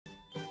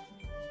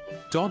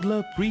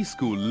Toddler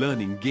Preschool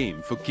Learning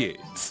Game for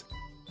kids.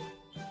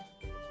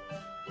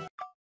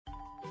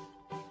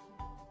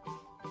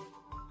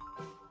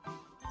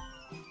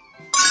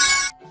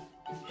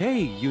 Hey,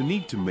 you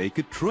need to make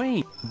a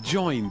train.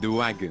 Join the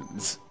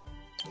wagons.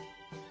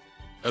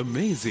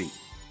 Amazing.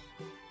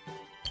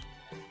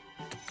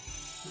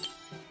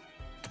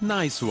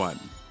 Nice one.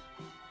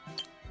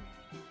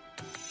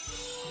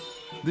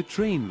 The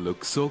train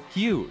looks so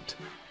cute.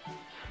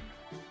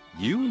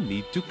 You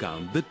need to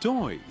count the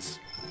toys.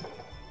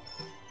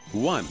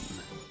 1,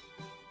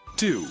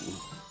 2,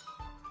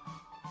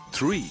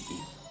 3,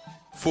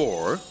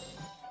 4,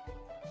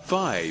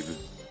 5,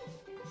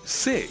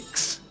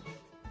 6,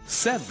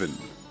 7.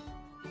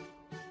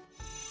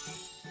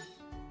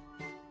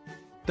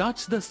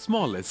 Touch the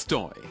smallest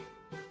toy.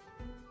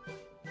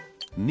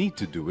 Need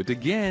to do it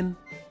again.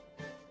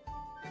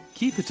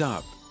 Keep it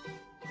up.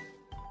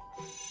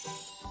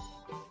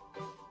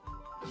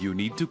 You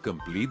need to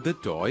complete the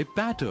toy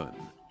pattern.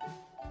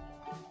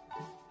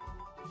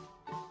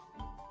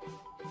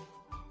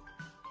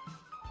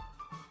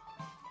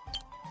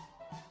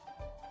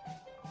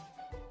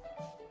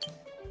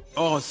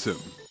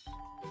 Awesome!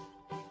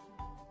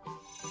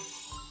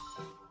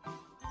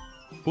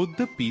 Put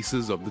the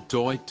pieces of the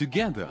toy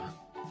together.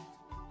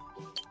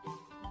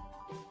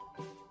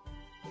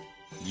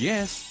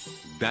 Yes,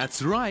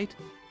 that's right.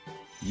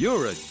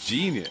 You're a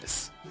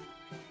genius.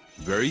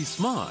 Very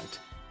smart.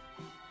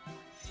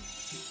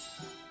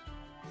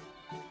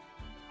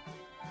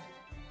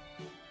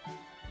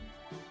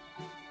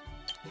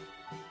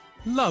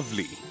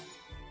 Lovely.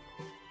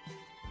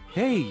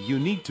 Hey, you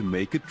need to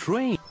make a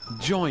train.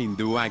 Join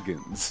the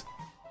wagons.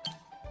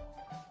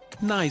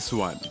 Nice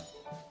one.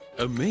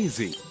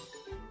 Amazing.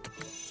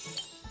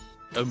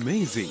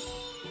 Amazing.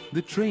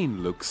 The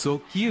train looks so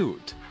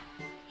cute.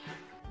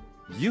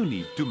 You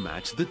need to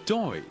match the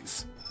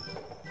toys.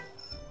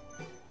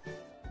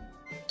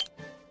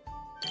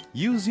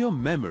 Use your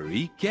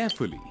memory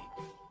carefully.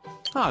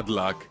 Hard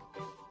luck.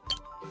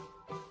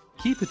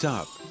 Keep it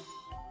up.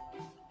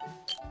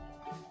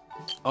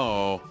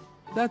 Oh,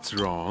 that's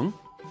wrong.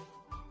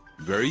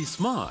 Very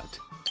smart.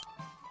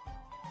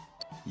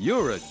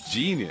 You're a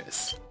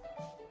genius.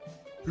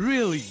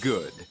 Really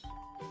good.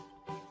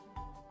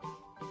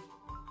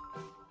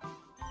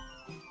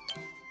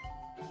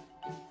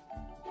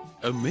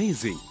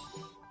 Amazing.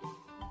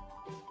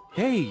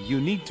 Hey,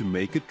 you need to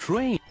make a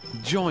train.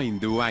 Join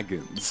the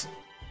wagons.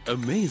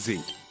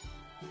 Amazing.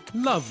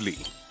 Lovely.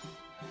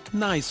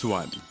 Nice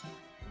one.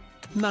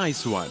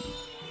 Nice one.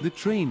 The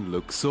train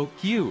looks so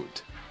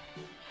cute.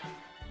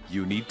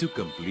 You need to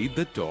complete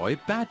the toy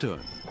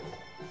pattern.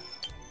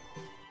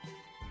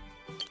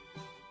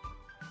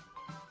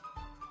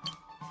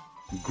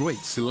 Great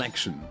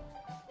selection.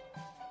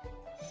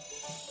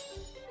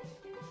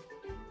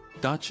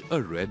 Touch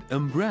a red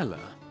umbrella.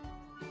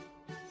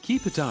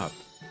 Keep it up.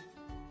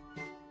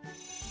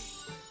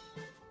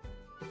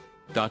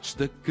 Touch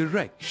the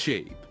correct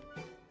shape.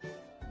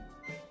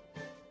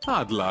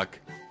 Hard luck.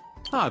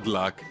 Hard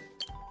luck.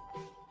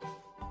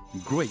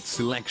 Great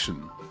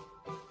selection.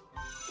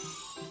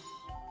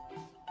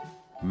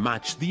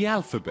 Match the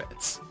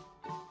alphabets.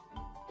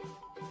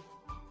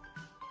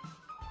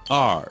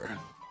 R,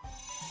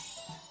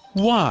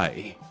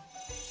 Y,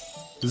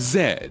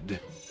 Z,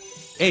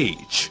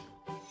 H.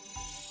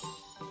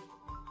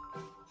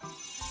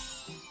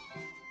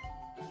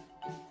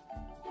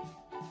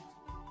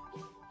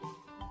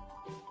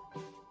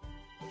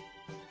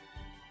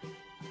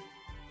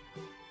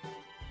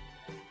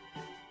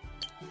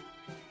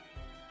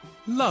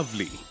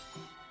 Lovely.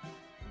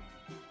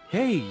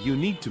 Hey, you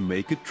need to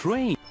make a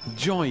train.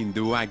 Join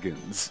the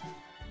wagons.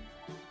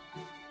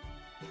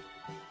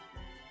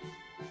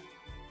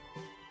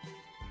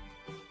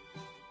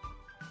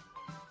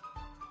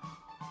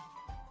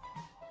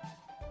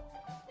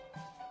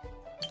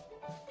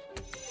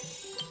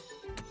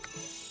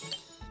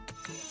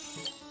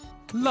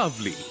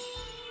 Lovely.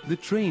 The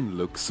train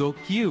looks so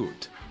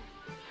cute.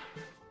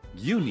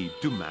 You need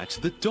to match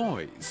the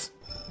toys.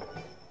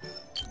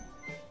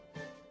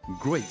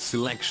 Great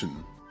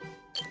selection.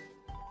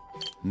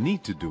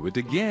 Need to do it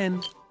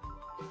again.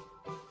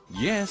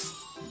 Yes,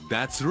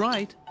 that's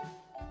right.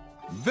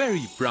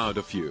 Very proud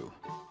of you.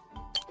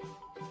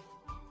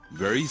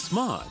 Very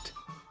smart.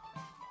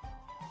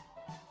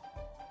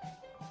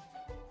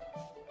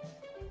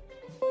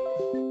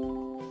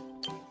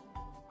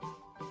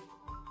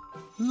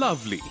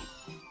 Lovely.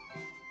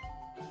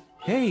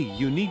 Hey,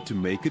 you need to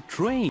make a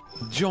train.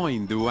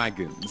 Join the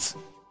wagons.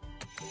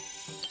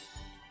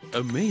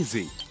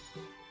 Amazing.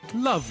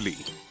 Lovely.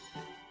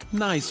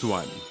 Nice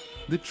one.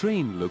 The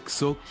train looks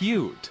so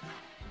cute.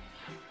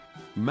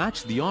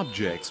 Match the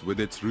objects with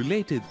its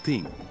related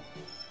thing.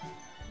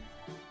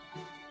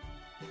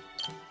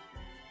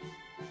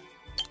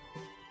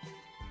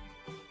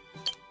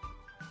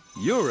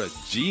 You're a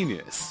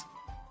genius.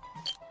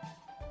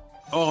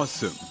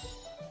 Awesome.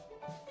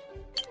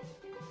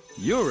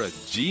 You're a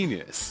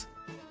genius.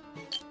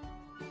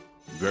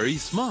 Very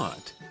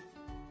smart.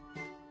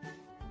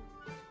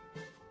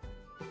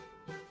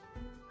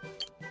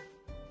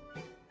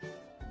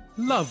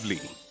 Lovely.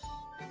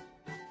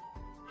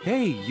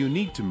 Hey, you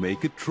need to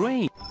make a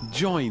train.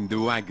 Join the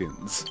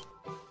wagons.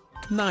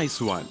 Nice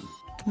one.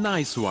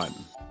 Nice one.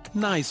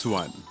 Nice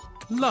one.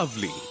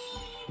 Lovely.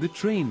 The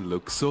train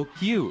looks so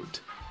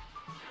cute.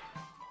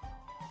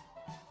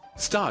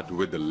 Start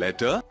with the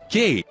letter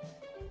K.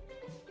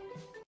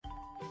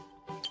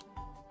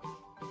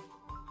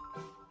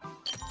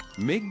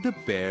 Make the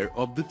pair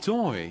of the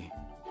toy.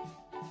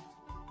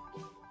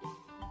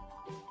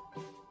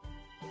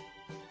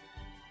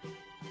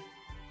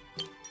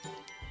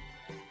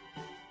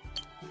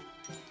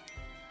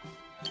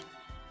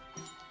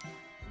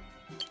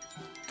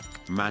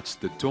 Match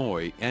the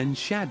toy and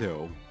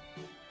shadow.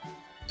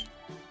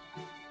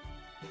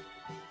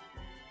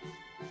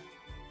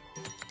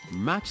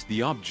 Match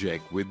the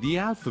object with the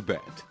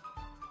alphabet.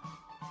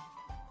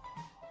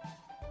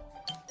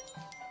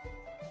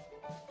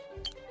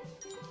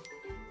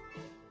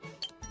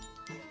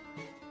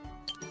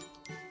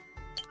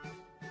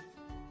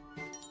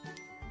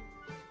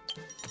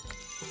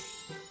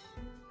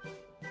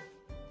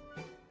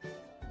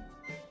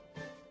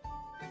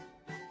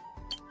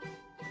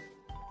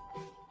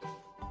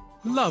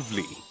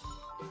 Lovely.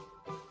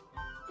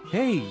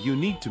 Hey, you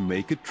need to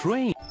make a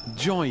train.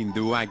 Join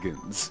the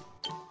wagons.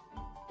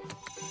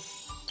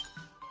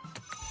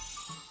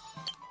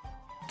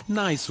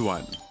 Nice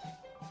one.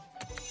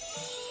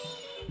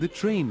 The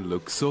train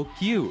looks so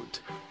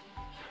cute.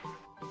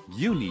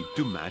 You need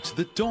to match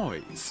the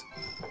toys.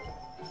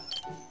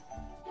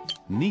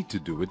 Need to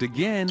do it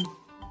again.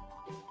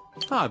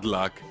 Hard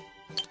luck.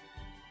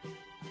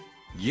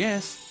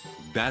 Yes,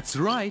 that's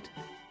right.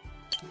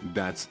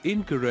 That's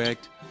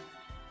incorrect.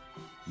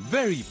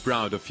 Very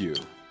proud of you.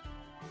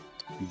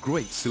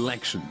 Great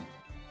selection.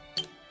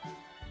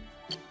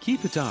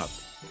 Keep it up.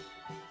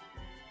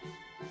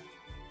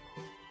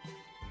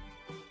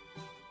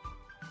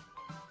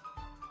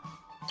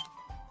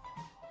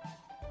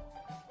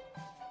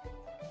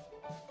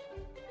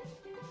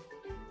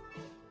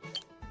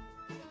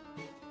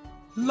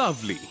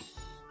 Lovely.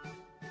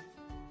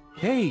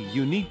 Hey,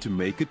 you need to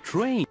make a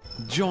train.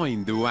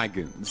 Join the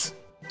wagons.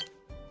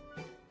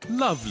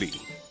 Lovely.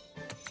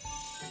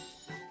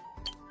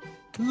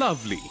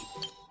 Lovely.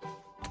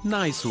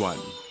 Nice one.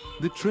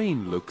 The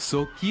train looks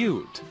so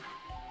cute.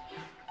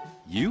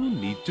 You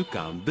need to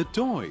count the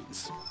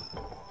toys.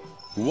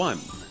 1,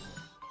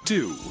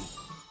 2,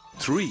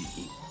 3.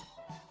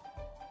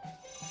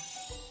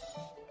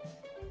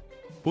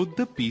 Put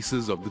the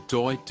pieces of the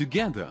toy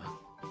together.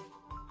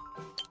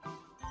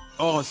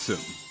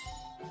 Awesome.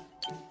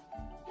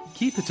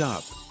 Keep it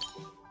up.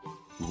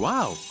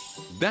 Wow,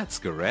 that's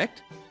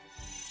correct.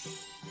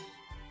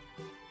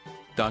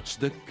 Touch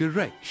the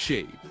correct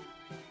shape.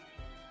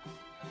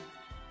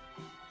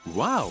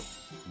 Wow,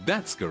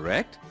 that's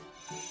correct.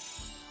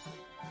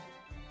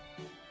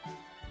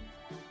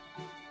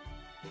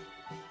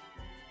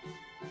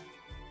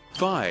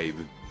 Five,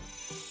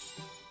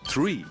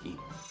 3,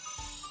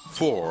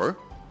 4,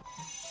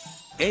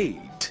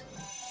 8.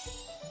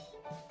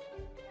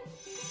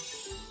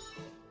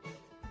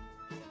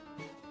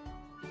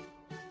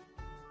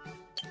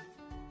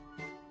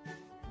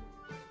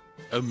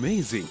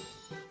 Amazing.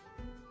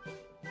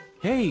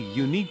 Hey,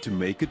 you need to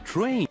make a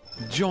train.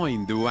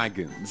 Join the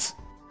wagons.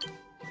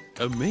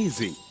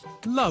 Amazing.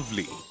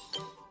 Lovely.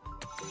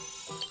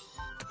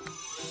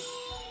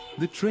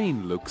 The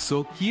train looks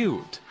so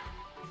cute.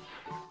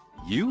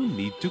 You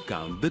need to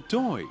count the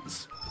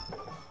toys.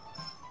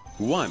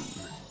 1,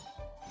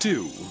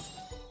 2,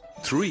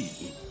 3,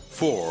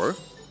 4.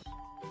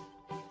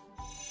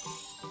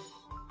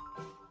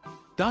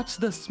 Touch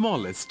the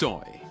smallest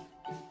toy.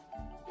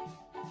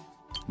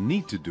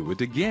 Need to do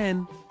it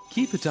again.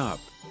 Keep it up.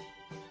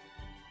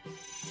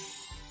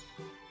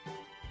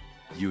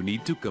 You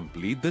need to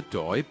complete the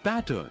toy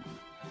pattern.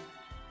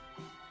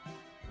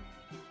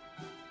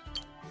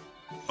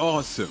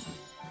 Awesome.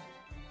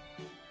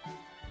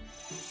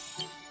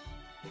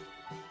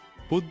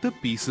 Put the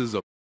pieces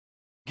of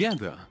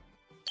together.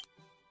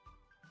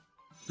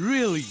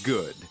 Really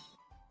good.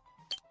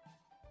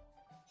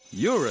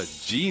 You're a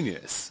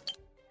genius.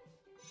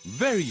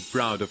 Very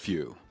proud of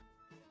you.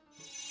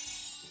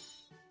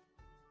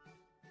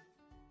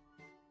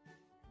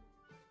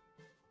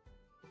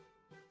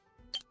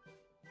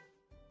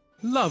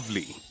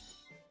 Lovely.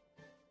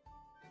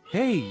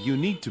 Hey, you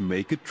need to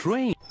make a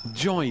train.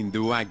 Join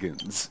the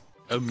wagons.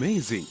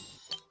 Amazing.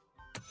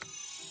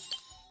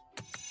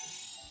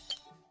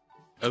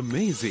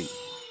 Amazing.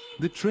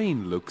 The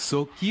train looks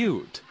so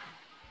cute.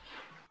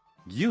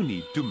 You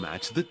need to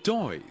match the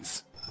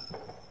toys.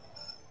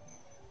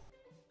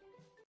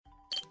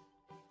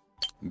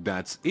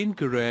 That's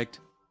incorrect.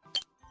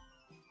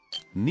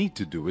 Need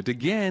to do it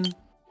again.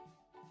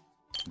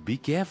 Be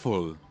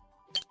careful.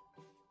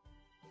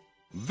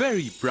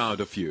 Very proud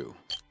of you.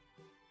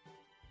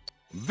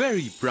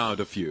 Very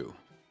proud of you.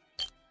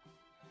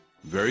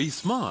 Very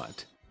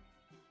smart.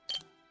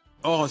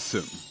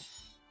 Awesome.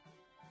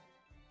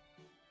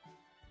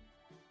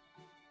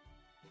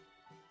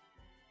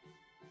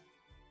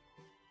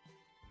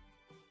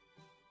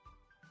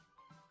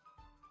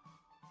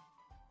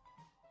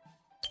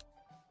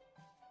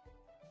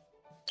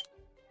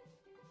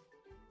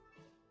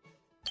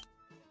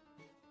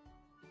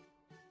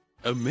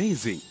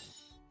 Amazing!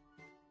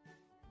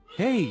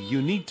 Hey,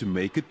 you need to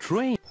make a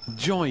train.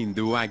 Join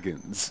the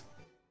wagons.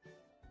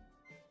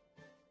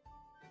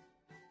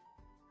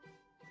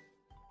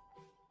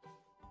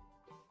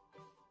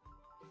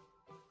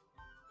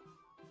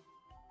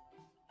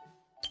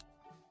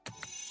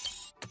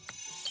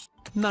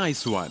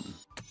 Nice one!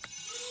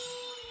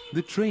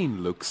 The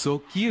train looks so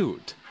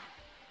cute.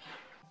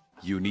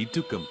 You need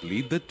to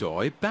complete the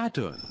toy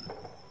pattern.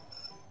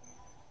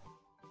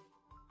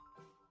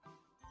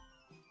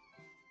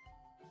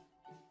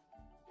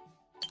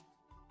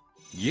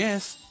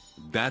 Yes,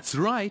 that's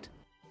right.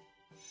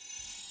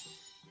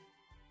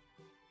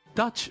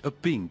 Touch a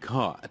pink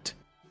heart.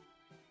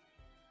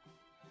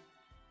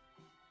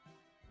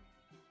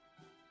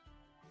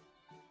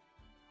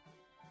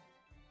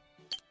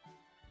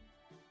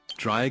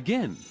 Try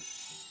again.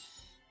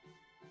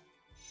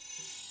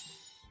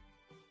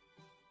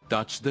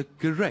 Touch the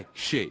correct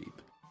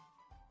shape.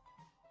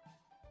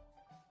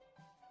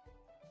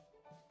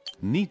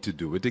 Need to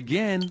do it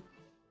again.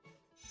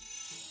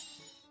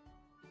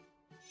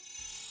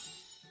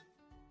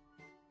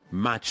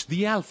 Match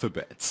the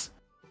alphabets.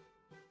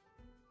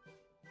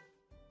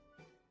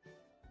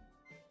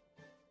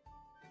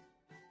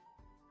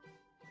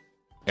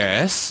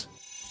 S,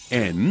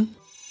 N,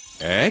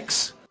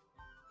 X,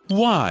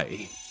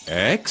 Y,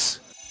 X.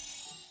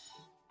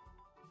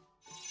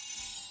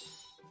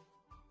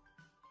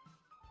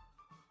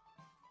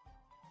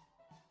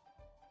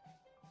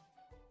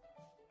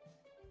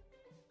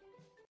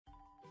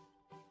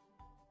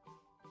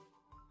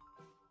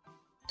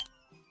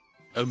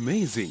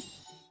 Amazing!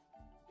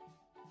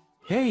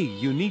 Hey,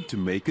 you need to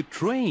make a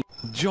train.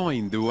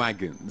 Join the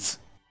wagons.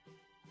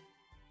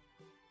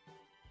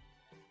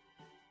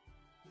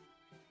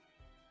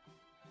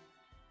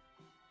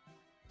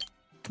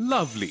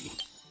 Lovely!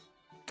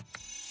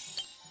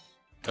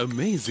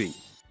 Amazing!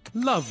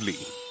 Lovely!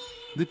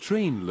 The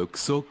train looks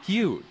so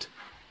cute.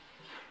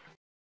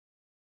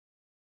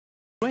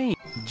 Train,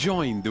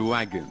 join the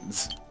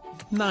wagons.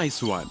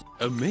 Nice one!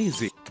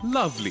 Amazing!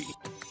 Lovely!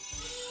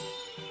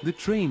 The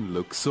train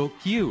looks so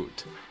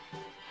cute.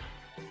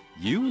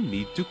 You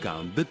need to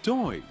count the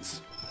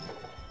toys.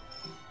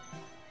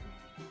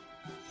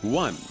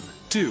 1,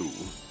 2,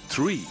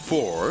 3,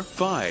 4,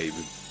 5,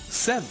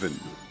 7.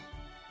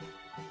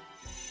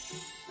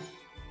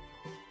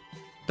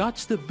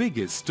 Touch the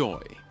biggest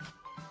toy.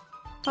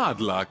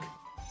 Hard luck.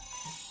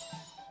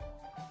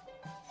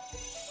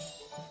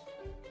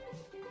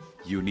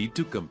 You need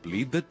to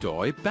complete the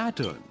toy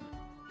pattern.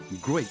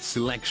 Great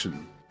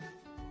selection.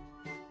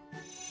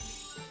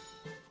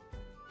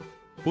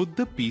 Put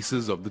the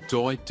pieces of the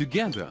toy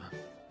together.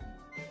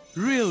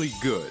 Really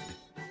good.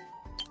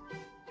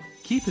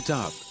 Keep it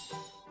up.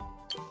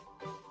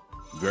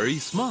 Very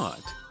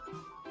smart.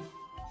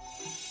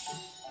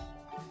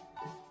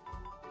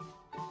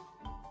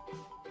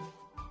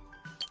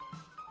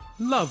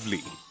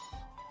 Lovely.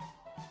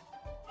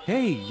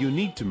 Hey, you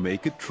need to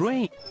make a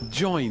train.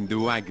 Join the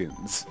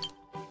wagons.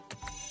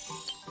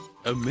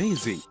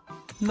 Amazing.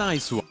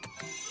 Nice one.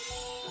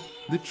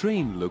 The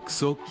train looks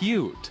so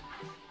cute.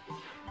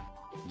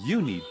 You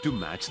need to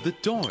match the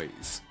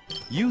toys.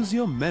 Use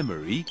your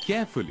memory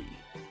carefully.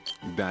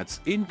 That's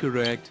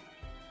incorrect.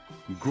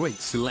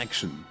 Great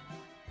selection.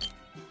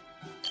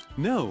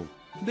 No,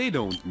 they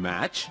don't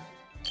match.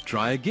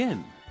 Try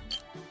again.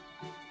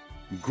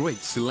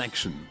 Great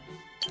selection.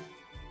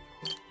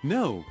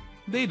 No,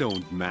 they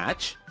don't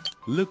match.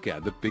 Look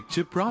at the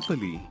picture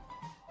properly.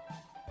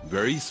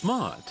 Very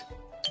smart.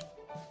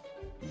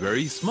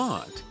 Very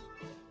smart.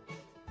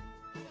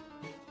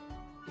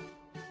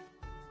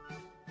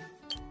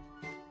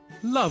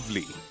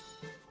 Lovely.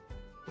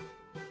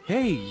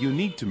 Hey, you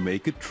need to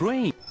make a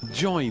train.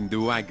 Join the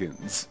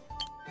wagons.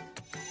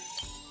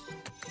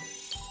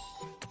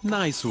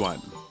 Nice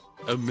one.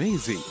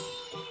 Amazing.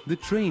 The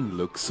train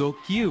looks so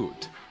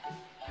cute.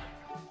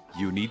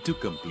 You need to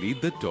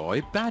complete the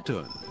toy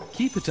pattern.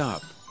 Keep it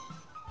up.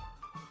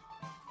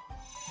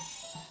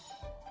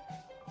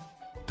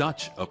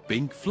 Touch a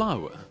pink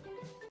flower.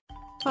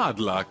 Hard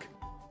luck.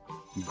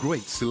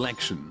 Great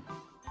selection.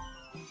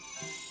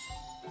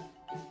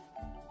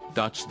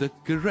 Touch the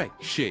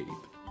correct shape.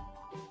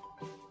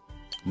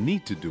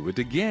 Need to do it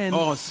again.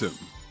 Awesome.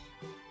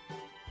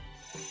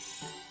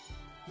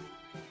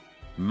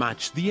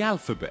 Match the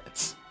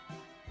alphabets.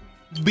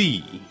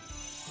 B,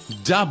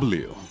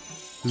 W,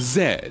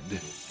 Z,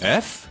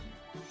 F.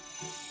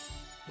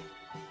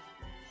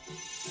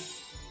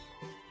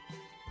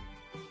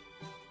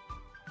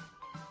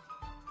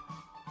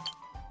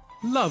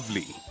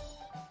 Lovely.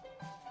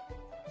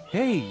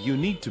 Hey, you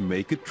need to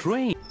make a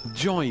train.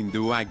 Join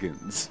the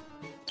wagons.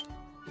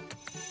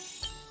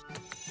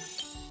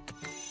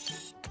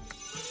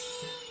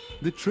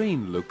 The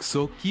train looks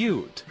so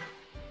cute.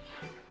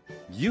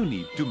 You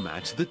need to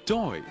match the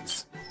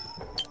toys.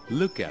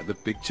 Look at the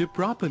picture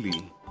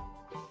properly.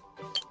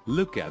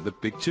 Look at the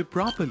picture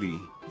properly.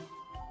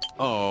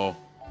 Oh,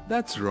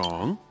 that's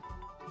wrong.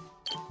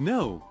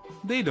 No,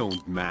 they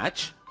don't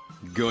match.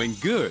 Going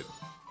good.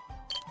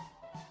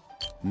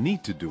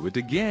 Need to do it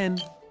again.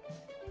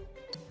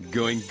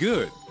 Going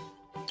good.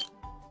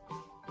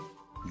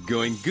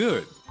 Going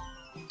good.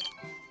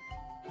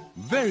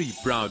 Very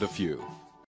proud of you.